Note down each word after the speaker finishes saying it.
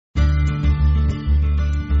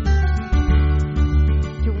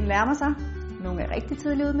nærmer sig. Nogle er rigtig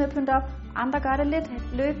tidligt ude med at pynte op. Andre gør det lidt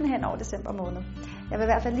løbende hen over december måned. Jeg vil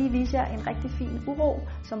i hvert fald lige vise jer en rigtig fin uro,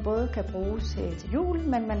 som både kan bruges til jul,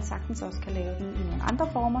 men man sagtens også kan lave den i nogle andre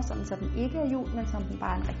former, så den ikke er jul, men som den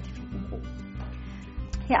bare er en rigtig fin uro.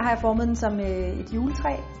 Her har jeg formet den som et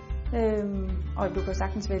juletræ, og du kan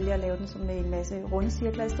sagtens vælge at lave den som med en masse runde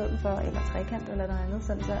cirkler i stedet for, eller trekant eller noget andet,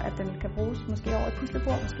 sådan så at den kan bruges måske over et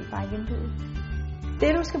puslebord, måske bare i vinduet.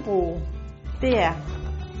 Det du skal bruge, det er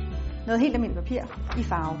noget helt almindeligt papir i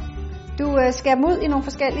farve. Du skærer dem ud i nogle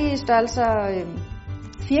forskellige størrelser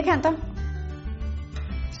firkanter.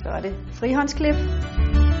 Så er det frihåndsklip.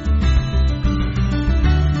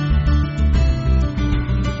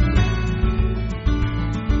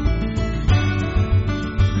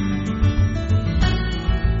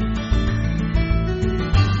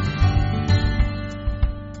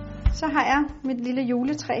 Så har jeg mit lille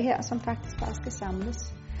juletræ her, som faktisk bare skal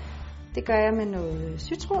samles. Det gør jeg med noget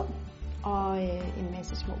sytråd og en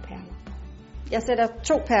masse små perler. Jeg sætter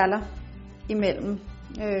 2 perler imellem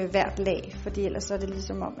hvert lag, fordi ellers så er det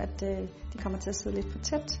ligesom om, at de kommer til at sidde lidt for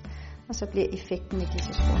tæt, og så bliver effekten ikke lige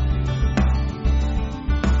så stor.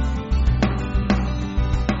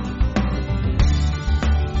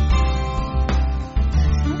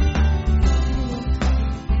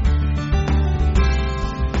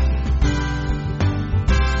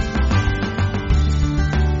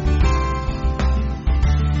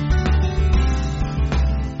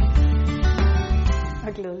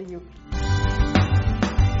 Glædelig jul.